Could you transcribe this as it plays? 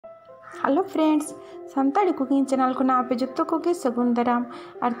Hello friends, Santali cooking channel को आपे जो को सगुन दाराम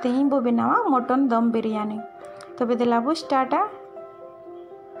और तेई बो बनावा मटन दम बिरयानी। तबे देला बो स्टार्टा।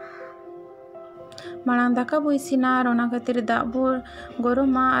 मांग दाका बो इसिना और ओना खातिर दा बो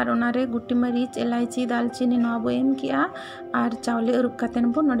गरमा और ओनारे गुटी मरीच इलायची दालचीनी नवा बो एम किया और चावले उरुक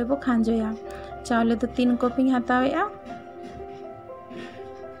कातेन बो नोडे बो खांजोया। चावले तो 3 कप हतावेआ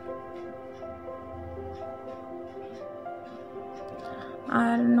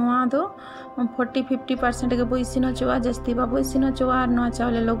और नवा दो 40-50% के बो इसिन होचोआ, जस्ती बाबो इसिन होचोआ और नवा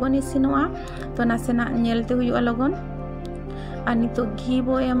चावले लगन इसिनोआ तो नासेना नेलते हुआ लगन। और नितो घी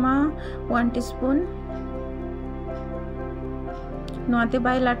बो एमा 1 टीस्पून नवाते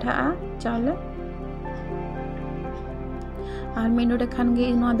बाय लाठा चावले और मिनट खान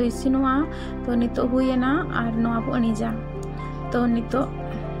गे नवा दो इसिनोआ तो नितो हुएना और नवा बो अणिजा। तो नितो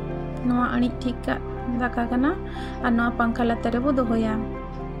नवा अणि ठीक का दाका कना और नवा पंखा लातारे बो दोहोया।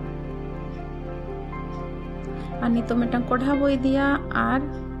 और नितो मिटन कोढ़ा बो इदिया और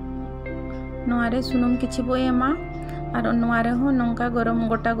नवारे सुनुम किछि बो एमा और नवारे हो नंका गरम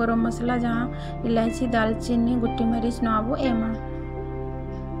गोटा गरम मसला जहाँ इलायची दालचीनी गुटी मरीच नवा बो एमा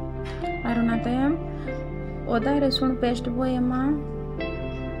और ओना तायम ओदा रसुन पेस्ट बो एमा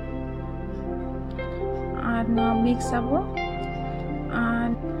और नवा मिक्स आबो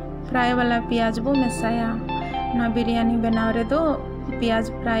और फ्राई वाला प्याज बो मेसाया। ना बिरयानी बनाव रे दो प्याज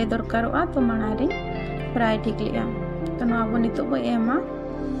फ्राई दरकारोआ तो माणारी फ्राई ठीक लिया। तो ना बो नितो बो एमा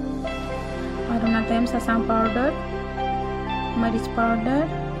और ओना तायम सासांग पाउडर मरीच पाउडर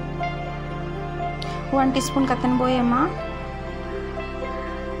 1 टीस्पून कातेन बो एमा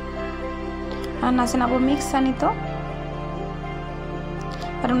और नासेना बो मिक्स आनी तो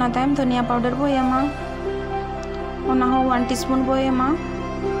और ओना तायम धनिया पाउडर बो एमा ओना हो 1 टीस्पून बो एमा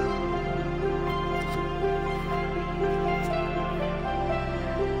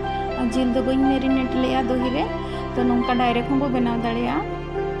जिल दो बी मेरिनेट लिया दही रे तो नौका डायरेक्ट हम बो बनाव दाड़ेया।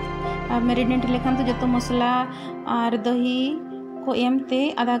 और मेरिनेट लेखान तो जो मसला और दही को एमते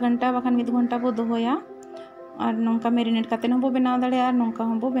आधा घंटा बाखान 1 घंटा बो दोहोया और नौका मेरिनेट काते हम बो बनाव दाड़ेया और नौका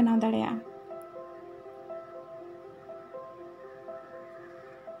हम बो बनाव दाड़ेया।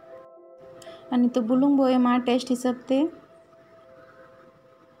 और नितो बुलुंग बो एमा टेस्ट हिसाब ते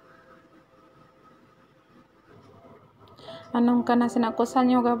और नौका नासेना कोसा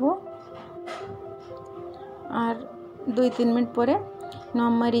ᱧᱚᱜᱟबो और 2-3 मिनट परे नवा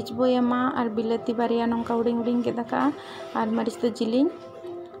मरीच बो एमा और बिलाती बारिया नौका उडिंग उडिंग के दाका और मरीच तो जिलिंग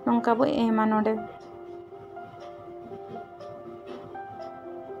नौका बो एमा नोडे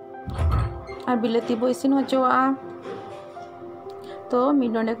और बिलाती बो इसिन होचोआ तो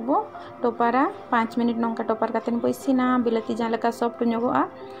मिडोंडे बो टोपारा 5 मिनट नौका टोपार कातेन बो इसिना बिलाती जहाँ लेका सॉफ्ट ᱧᱚᱜᱚᱜᱼᱟ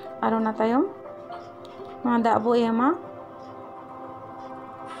और ओना तायम नवा दा बो एमा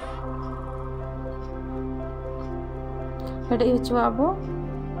हेडे होचोआ बो।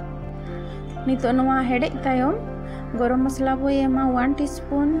 नितो नवा हेडे तायम गरम मसला बो एमा 1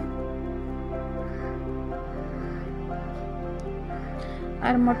 टीस्पून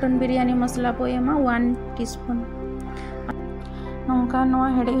और मटन बिरयानी मसला बो एमा 1 टीस्पून नौका नवा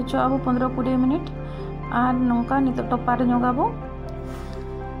हेडे होचोआ बो 15-20 मिनट और नौका नितो टोपार ᱧᱚᱜᱟबो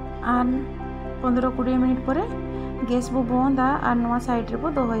और 15-20 मिनट परे गैस बो बंदा और नवा साइड रे बो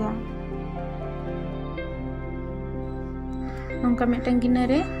दोहोया। नौका मिटन गिना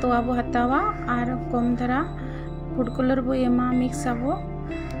रे तोवा बो हतावा और कम धरा फूड कलर बो एमा मिक्स आबो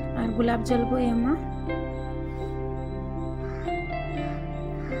और गुलाब जल बो एमा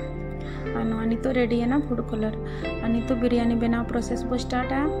और नवा नितो रेडी है ना फूड कलर। और नितो बिरयानी बनाव प्रोसेस बो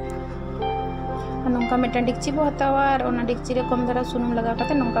स्टार्ट आ नौका मिटन डिक्ची बो हतावा और ओना डिक्ची रे कम धरा सुनुम लगा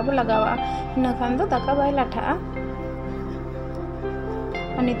काते नौका बो लगावा इना खान दो दाका बाय लाठा।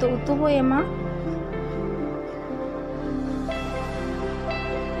 और नितो उतु बो एमा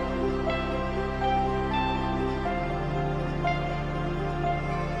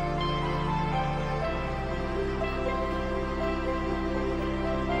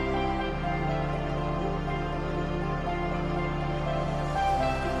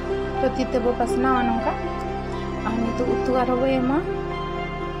तो तीते बो पसना नौका और नितो उतु आरो बो एमा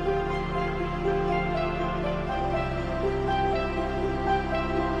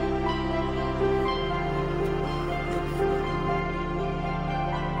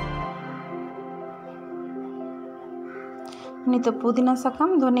नितो पुदीना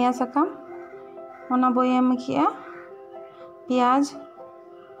साकाम धनिया साकाम ओना बो एम किया प्याज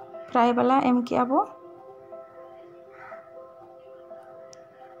फ्राई वाला एम किया बो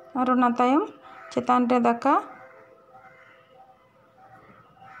और ओना तायम चेतान रे दाका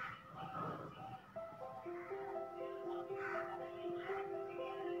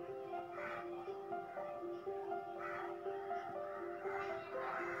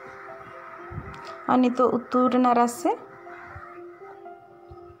और नितो उतू रेना रासे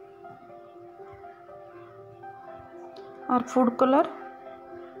और फूड कलर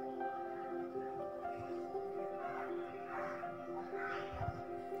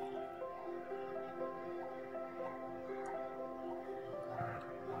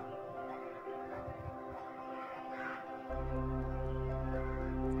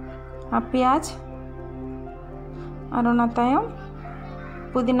और प्याज और ओना तायम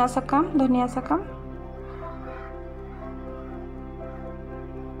पुदीना साकाम धनिया साकाम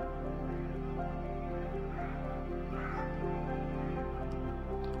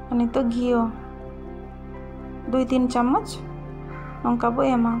नितो घी 2-3 चम्मच नौका बो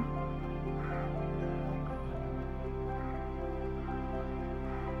एमा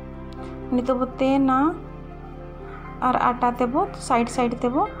नितो बो तेना और आटा तेबो साइड साइड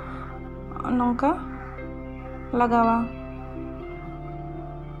तेबो नौका लगावा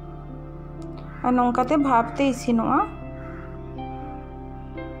और नौकाते भापते इसिनोआ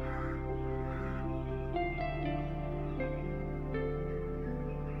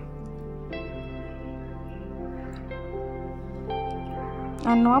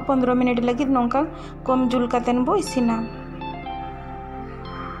और 15 मिनट लगी नौका कम जुल कातेन बो इसिना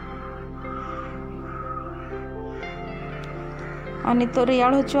और नितो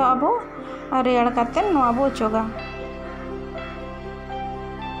रेयाड़ होचो आबो और रेयाड़ कातेन नोआ बो ओचोगा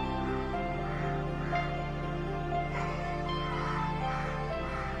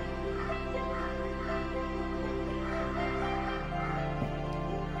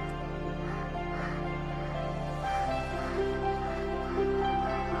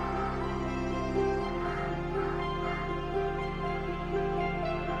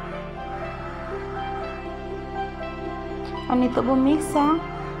और नितो बो मिक्सा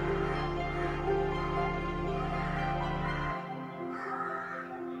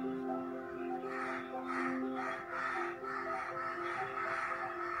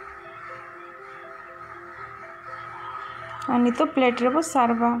और नितो प्लेट रे बो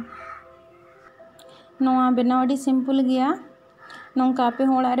सारबा नोआ बनाव अडी सिंपल गया नौका पे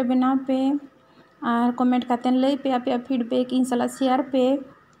होड़ा रे बनाव पे और कमेंट कातेन लई पे आपे फीडबैक इन सला शेयर पे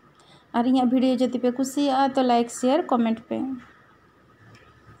और इं वीडियो जदि पे कुसिया तो लाइक शेयर कमेंट पे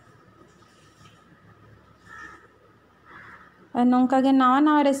और नौका गे नवा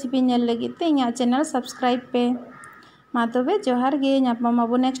नवा रेसिपी नेल लगी ते इं चैनल सब्सक्राइब पे मा तबे जोहार गे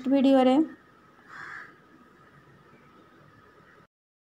नापामाबो नेक्स्ट वीडियो रे।